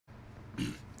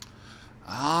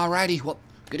Alrighty, well,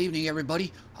 good evening,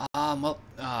 everybody. Well,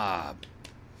 uh,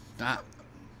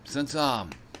 since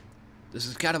this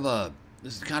is kind of a an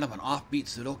offbeat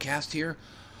pseudocast here.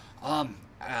 Um,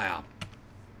 uh,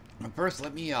 First,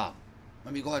 let me go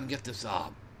ahead and get this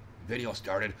video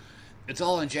started. It's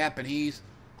all in Japanese,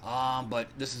 but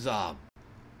this is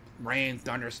rain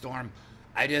thunderstorm.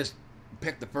 I just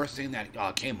picked the first thing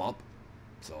that came up,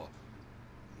 so.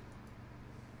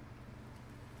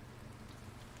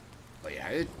 But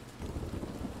yeah,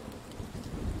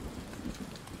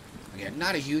 again,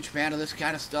 not a huge fan of this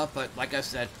kind of stuff, but like I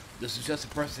said, this is just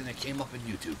the first thing that came up in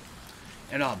YouTube.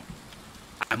 And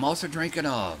I'm also drinking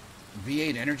a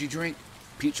V8 energy drink,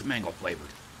 peach mango flavored.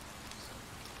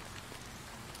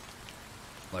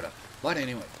 But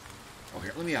anyway, oh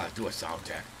here, let me do a sound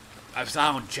check. A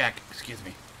sound check, excuse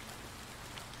me.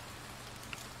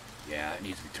 Yeah, it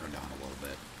needs to be turned down a little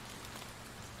bit.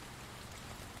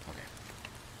 Okay.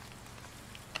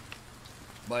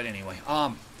 But anyway,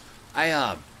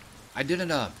 I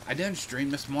didn't stream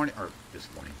this morning, or this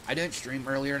morning. I didn't stream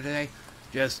earlier today.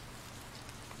 Just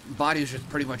body was just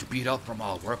pretty much beat up from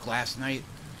work last night,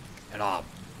 and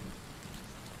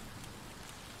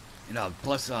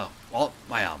plus all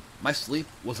my sleep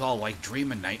was all like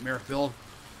dream and nightmare filled.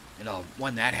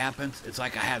 When that happens, it's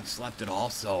like I hadn't slept at all.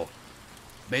 So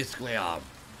basically, I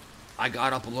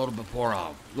got up a little before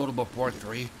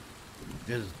 3,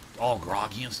 just all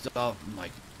groggy and stuff. I'm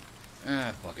like,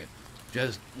 fuck it.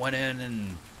 Just went in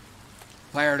and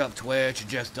fired up Twitch and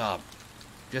just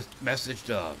messaged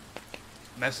a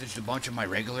bunch of my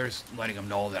regulars, letting them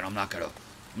know that I'm not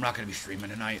gonna be streaming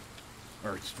tonight,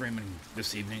 or streaming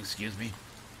this evening, excuse me.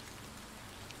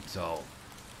 So,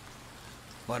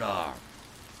 but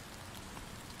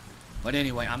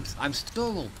anyway, I'm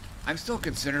still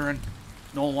considering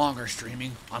no longer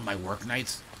streaming on my work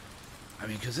nights. I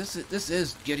mean, because this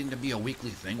is getting to be a weekly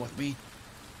thing with me.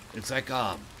 It's like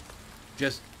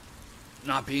just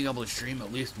not being able to stream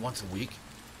at least once a week.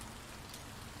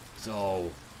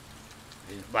 So,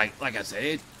 like I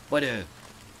said,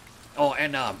 oh,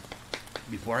 and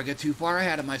before I get too far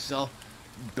ahead of myself,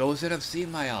 those that have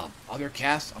seen my other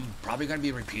casts, I'm probably gonna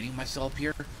be repeating myself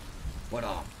here, but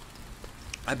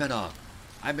I've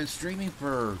been streaming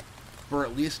for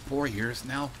at least 4 years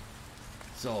now.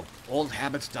 So old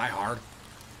habits die hard.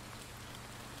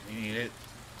 You need it.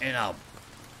 And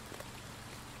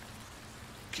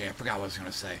okay, I forgot what I was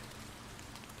gonna say.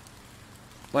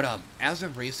 But as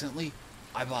of recently,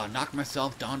 I've knocked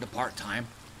myself down to part-time.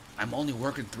 I'm only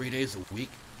working 3 days a week.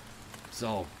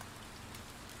 So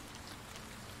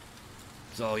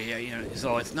yeah,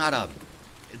 so it's not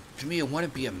to me, it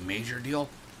wouldn't be a major deal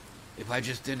if I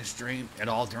just didn't stream at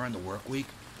all during the work week.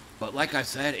 But like I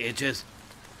said, it's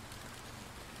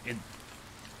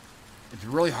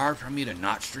really hard for me to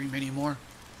not stream anymore.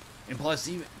 And plus,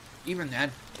 even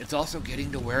then, it's also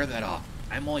getting to where that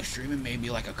I'm only streaming maybe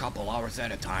like a couple hours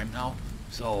at a time now.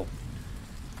 So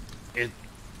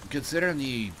considering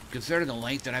the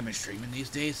length that I've been streaming these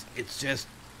days, it's just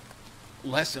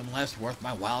less and less worth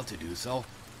my while to do so.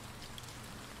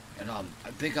 And I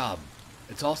think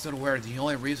it's also to where the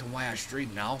only reason why I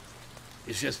stream now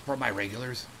is just for my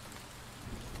regulars.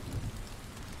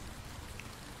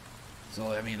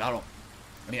 So I mean,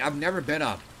 I've never been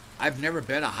a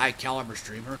high caliber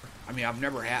streamer. I mean,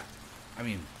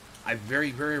 I very,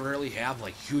 very rarely have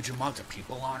like huge amounts of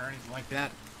people on or anything like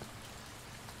that.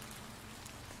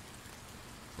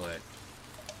 But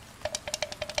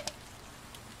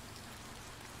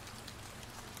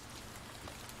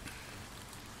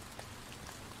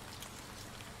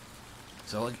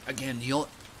so again,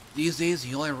 these days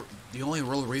the only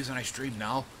real reason I stream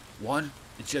now, one,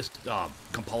 it's just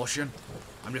compulsion.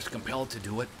 I'm just compelled to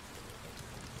do it.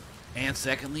 And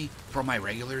secondly, for my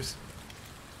regulars.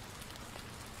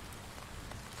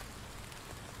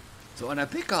 So, and I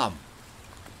think I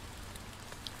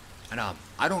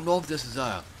don't know if this is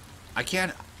I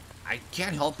can't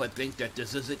help but think that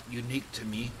this isn't unique to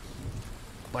me,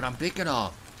 but I'm thinking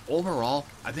overall,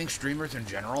 I think streamers in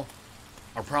general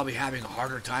are probably having a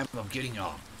harder time of getting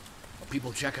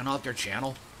people checking out their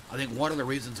channel. I think one of the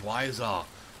reasons why is the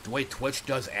way Twitch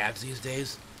does ads these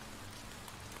days.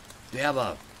 They have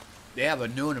a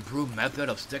new and improved method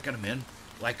of sticking them in.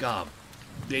 Like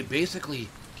they basically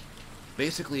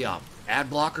ad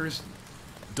blockers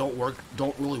don't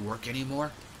really work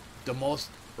anymore. The most,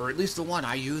 or at least the one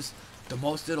I use, the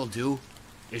most it'll do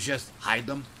is just hide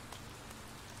them.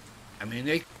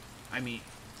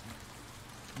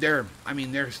 They're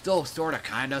still sort of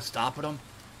kind of stopping them,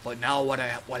 but now what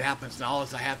happens now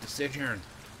is I have to sit here and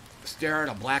stare at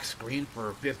a black screen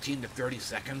for 15 to 30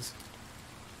 seconds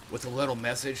with a little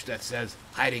message that says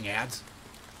hiding ads.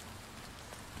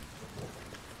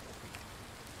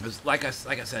 Because like I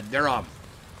said, they're I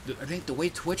think the way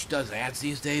Twitch does ads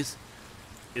these days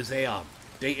is they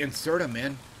insert them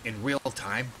in real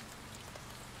time.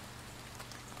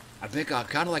 I think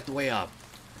kind of like the way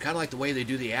they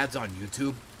do the ads on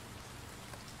YouTube.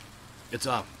 It's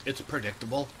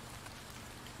predictable.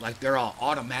 Like they're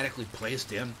automatically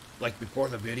placed in, like before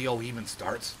the video even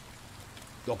starts.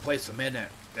 They'll place them in at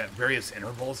various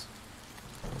intervals.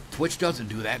 Twitch doesn't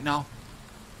do that now.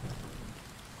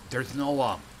 There's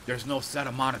no set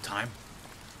amount of time.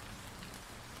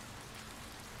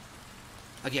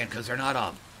 Again, because they're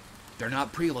not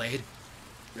pre-laid.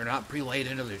 They're not pre-laid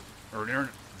into the, or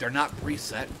they're not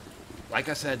preset. Like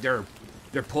I said, they're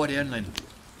put in and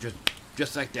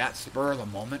just like that, spur of the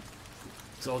moment.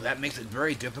 So that makes it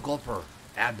very difficult for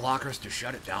ad blockers to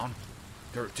shut it down,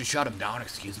 to shut them down.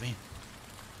 Excuse me.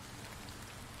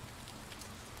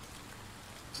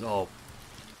 So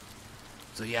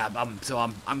yeah, I'm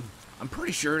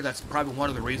pretty sure that's probably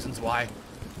one of the reasons why.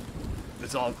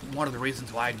 It's one of the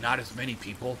reasons why not as many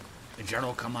people in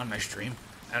general come on my stream,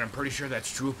 and I'm pretty sure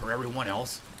that's true for everyone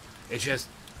else. It's just,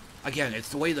 again, it's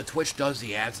the way the Twitch does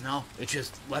the ads now. It's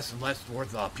just less and less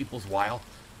worth people's while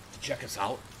to check us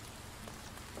out.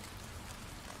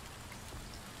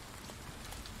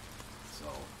 So,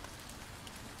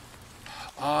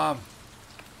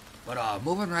 but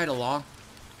moving right along,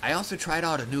 I also tried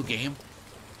out a new game,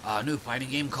 a new fighting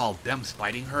game called Them's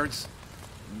Fighting Herds.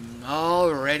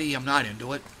 Already, I'm not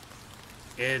into it.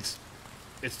 It's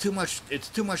too much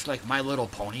like My Little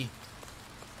Pony.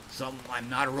 Something I'm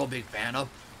not a real big fan of.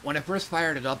 When I first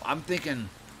fired it up, I'm thinking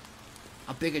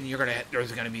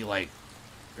there's gonna be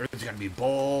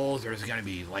bulls, there's gonna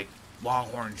be like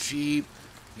longhorn sheep,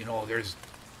 there's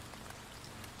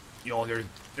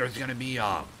gonna be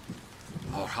how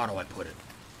do I put it?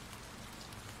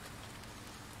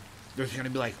 There's gonna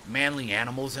be like manly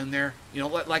animals in there,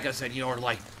 like I said, or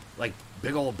like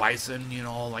big old bison,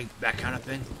 like that kind of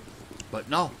thing. But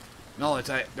no,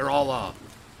 it's they're all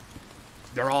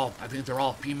I think they're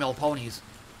all female ponies.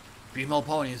 Female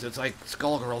ponies. It's like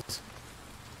Skullgirls.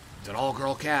 It's an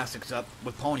all-girl cast except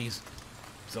with ponies.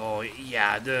 So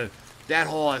yeah, that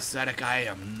whole aesthetic I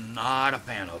am not a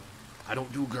fan of. I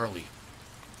don't do girly,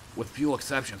 with few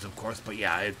exceptions, of course. But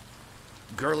yeah,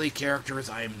 girly characters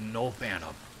I am no fan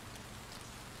of.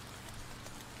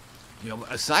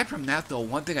 Aside from that, though,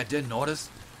 one thing I did notice,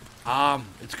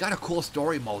 it's got a cool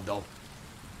story mode, though.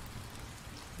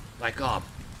 Like,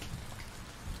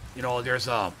 there's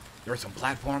some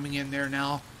platforming in there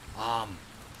now.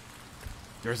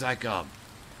 There's like an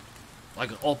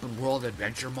open world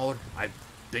adventure mode. I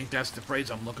think that's the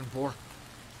phrase I'm looking for.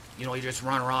 You just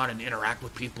run around and interact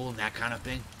with people and that kind of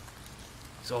thing.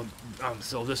 So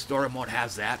this story mode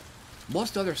has that.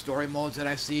 Most other story modes that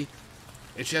I see,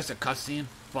 it's just a cutscene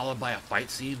followed by a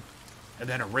fight scene, and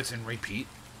then a rinse and repeat.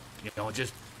 It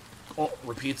just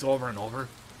repeats over and over.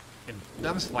 In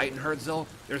Them's Fighting Herds, though,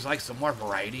 there's like some more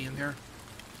variety in there.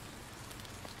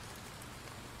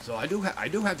 So I do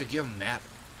have to give them that.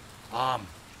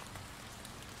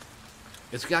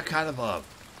 It's got kind of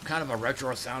a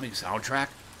retro sounding soundtrack.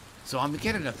 So I'm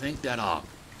beginning to think that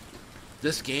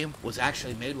this game was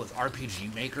actually made with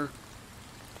RPG Maker.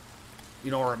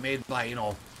 Or made by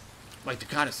like the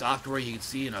kind of software you can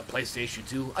see in a PlayStation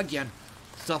 2. Again,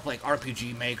 stuff like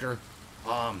RPG Maker.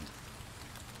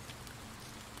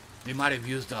 They might have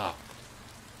used, I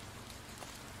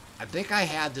think I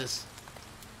had this,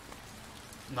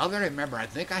 now that I remember, I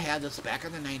think I had this back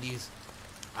in the 90s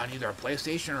on either a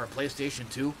PlayStation or a PlayStation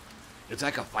 2. It's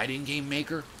like a fighting game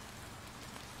maker.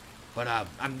 But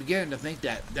I'm beginning to think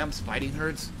that Them's Fighting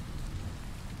Herds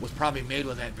was probably made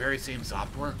with that very same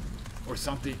software. Or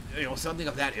something, something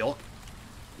of that ilk.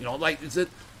 Like, this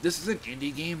is an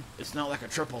indie game. It's not like a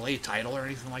AAA title or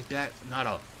anything like that. Not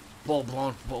a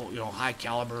full-blown, high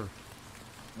caliber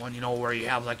one, where you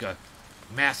have like a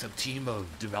massive team of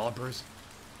developers.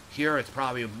 Here, it's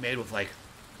probably made with like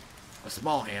a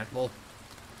small handful.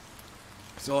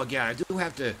 So again, I do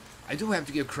have to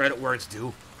give credit where it's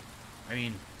due. I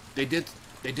mean, they did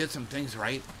some things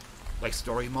right, like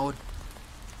story mode.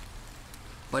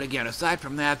 But again, aside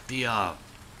from that, the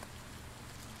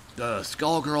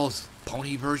Skullgirls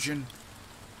pony version,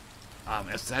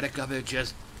 aesthetic of it,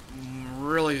 just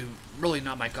really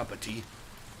not my cup of tea.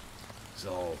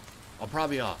 So I'll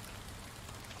probably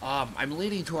I'm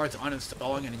leaning towards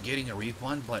uninstalling and getting a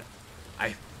refund, but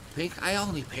I think I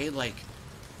only paid like,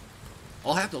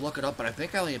 I'll have to look it up, but I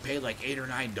think I only paid like $8 or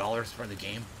 $9 for the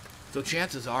game. So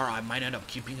chances are I might end up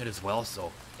keeping it as well,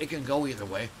 so it can go either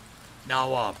way.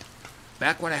 Now,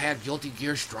 back when I had Guilty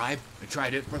Gear Strive and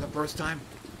tried it for the first time,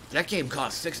 that game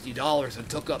cost $60 and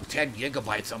took up 10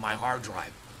 gigabytes on my hard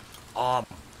drive.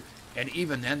 And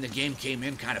even then, the game came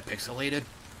in kind of pixelated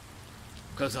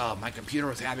because my computer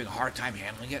was having a hard time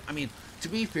handling it. I mean, to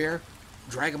be fair,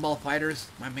 Dragon Ball Fighter's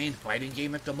my main fighting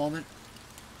game at the moment.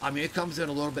 I mean, it comes in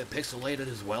a little bit pixelated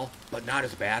as well, but not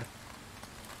as bad.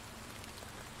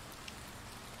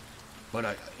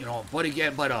 But,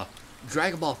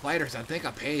 Dragon Ball FighterZ, I think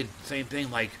I paid the same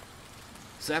thing, like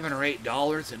 $7 or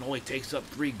 $8, and only takes up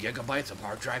 3 gigabytes of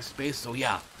hard drive space. So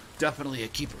yeah, definitely a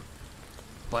keeper.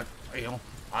 But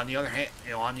on the other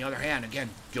hand,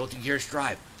 again, Guilty Gear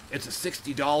Strive, it's a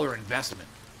 $60 investment.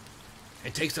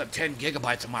 It takes up 10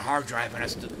 gigabytes of my hard drive, and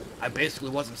I basically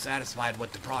wasn't satisfied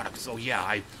with the product. So yeah,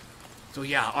 I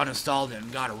uninstalled it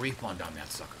and got a refund on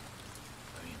that sucker.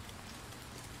 I mean,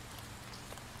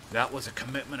 that was a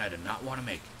commitment I did not want to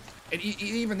make. And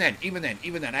even then,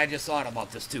 I just thought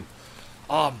about this too.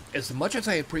 As much as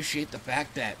I appreciate the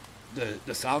fact that the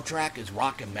soundtrack is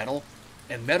rock and metal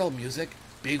music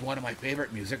being one of my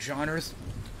favorite music genres,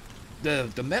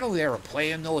 the metal they were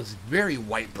playing though is very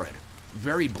white bread,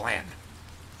 very bland.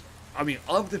 I mean,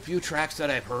 of the few tracks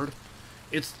that I've heard,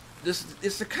 it's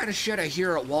the kind of shit I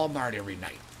hear at Walmart every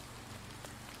night.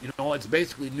 It's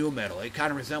basically new metal. It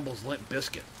kind of resembles Limp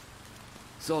Bizkit.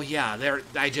 So yeah,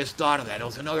 I just thought of that. It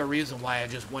was another reason why I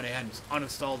just went ahead and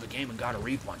uninstalled the game and got a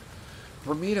refund.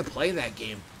 For me to play that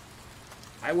game,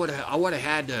 I would have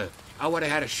had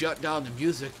to shut down the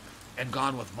music and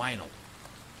gone with vinyl.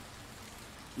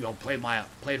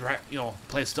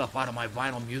 Play stuff out of my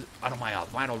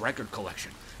vinyl record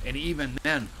collection. And even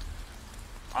then,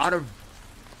 out of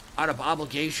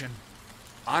obligation,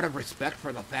 out of respect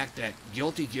for the fact that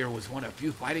Guilty Gear was one of the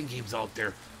few fighting games out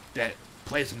there that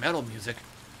plays metal music,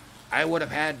 I would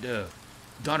have had to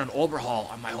done an overhaul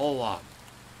on my whole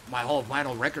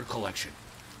vinyl record collection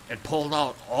and pulled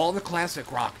out all the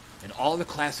classic rock and all the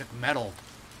classic metal,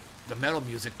 the metal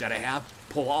music that I have,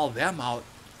 pull all of them out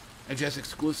and just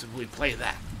exclusively play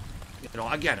that.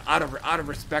 Again, out of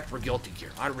respect for Guilty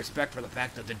Gear, out of respect for the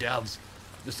fact that the devs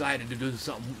decided to do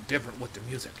something different with the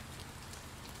music.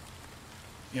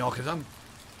 Because I'm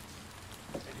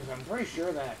pretty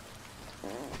sure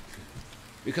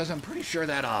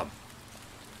that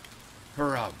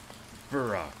for a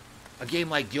game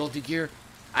like Guilty Gear,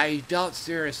 I doubt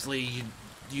seriously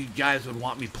you guys would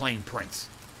want me playing Prince.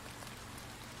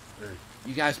 Or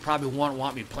you guys probably won't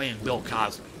want me playing Bill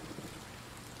Cosby.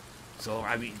 So,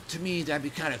 I mean, to me, that'd be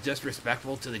kind of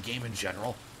disrespectful to the game in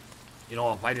general.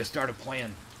 If I just started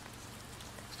playing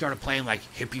like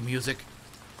hippie music.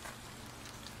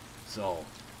 So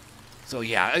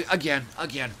yeah, again,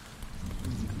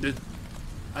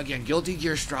 Guilty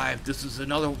Gear Strive, this is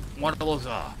another one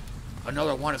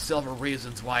of several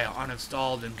reasons why I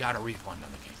uninstalled and got a refund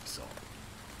on the game, so.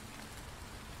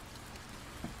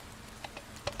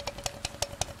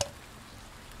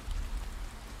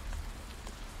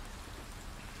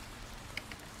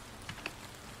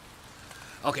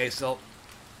 Okay, so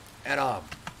at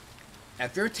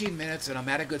 13 minutes, and I'm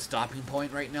at a good stopping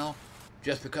point right now,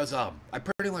 just because I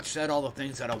pretty much said all the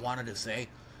things that I wanted to say,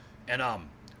 and I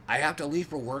have to leave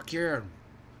for work here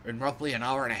in roughly an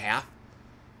hour and a half,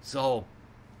 so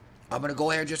I'm gonna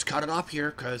go ahead and just cut it off here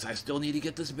because I still need to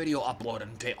get this video uploaded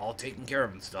and all taken care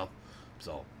of and stuff.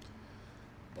 So,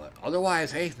 but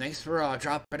otherwise, hey, thanks for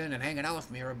dropping in and hanging out with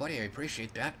me, everybody. I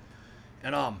appreciate that,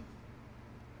 and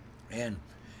then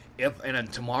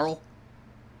tomorrow,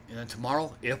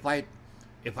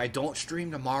 if I don't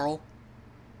stream tomorrow,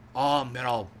 then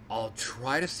I'll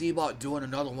try to see about doing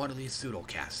another one of these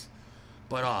pseudocasts.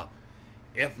 But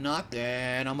if not,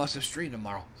 then I must have streamed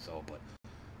tomorrow. So,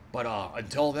 but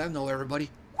until then, though, everybody,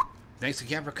 thanks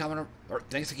again for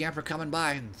coming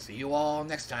by, and see you all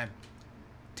next time.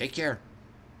 Take care.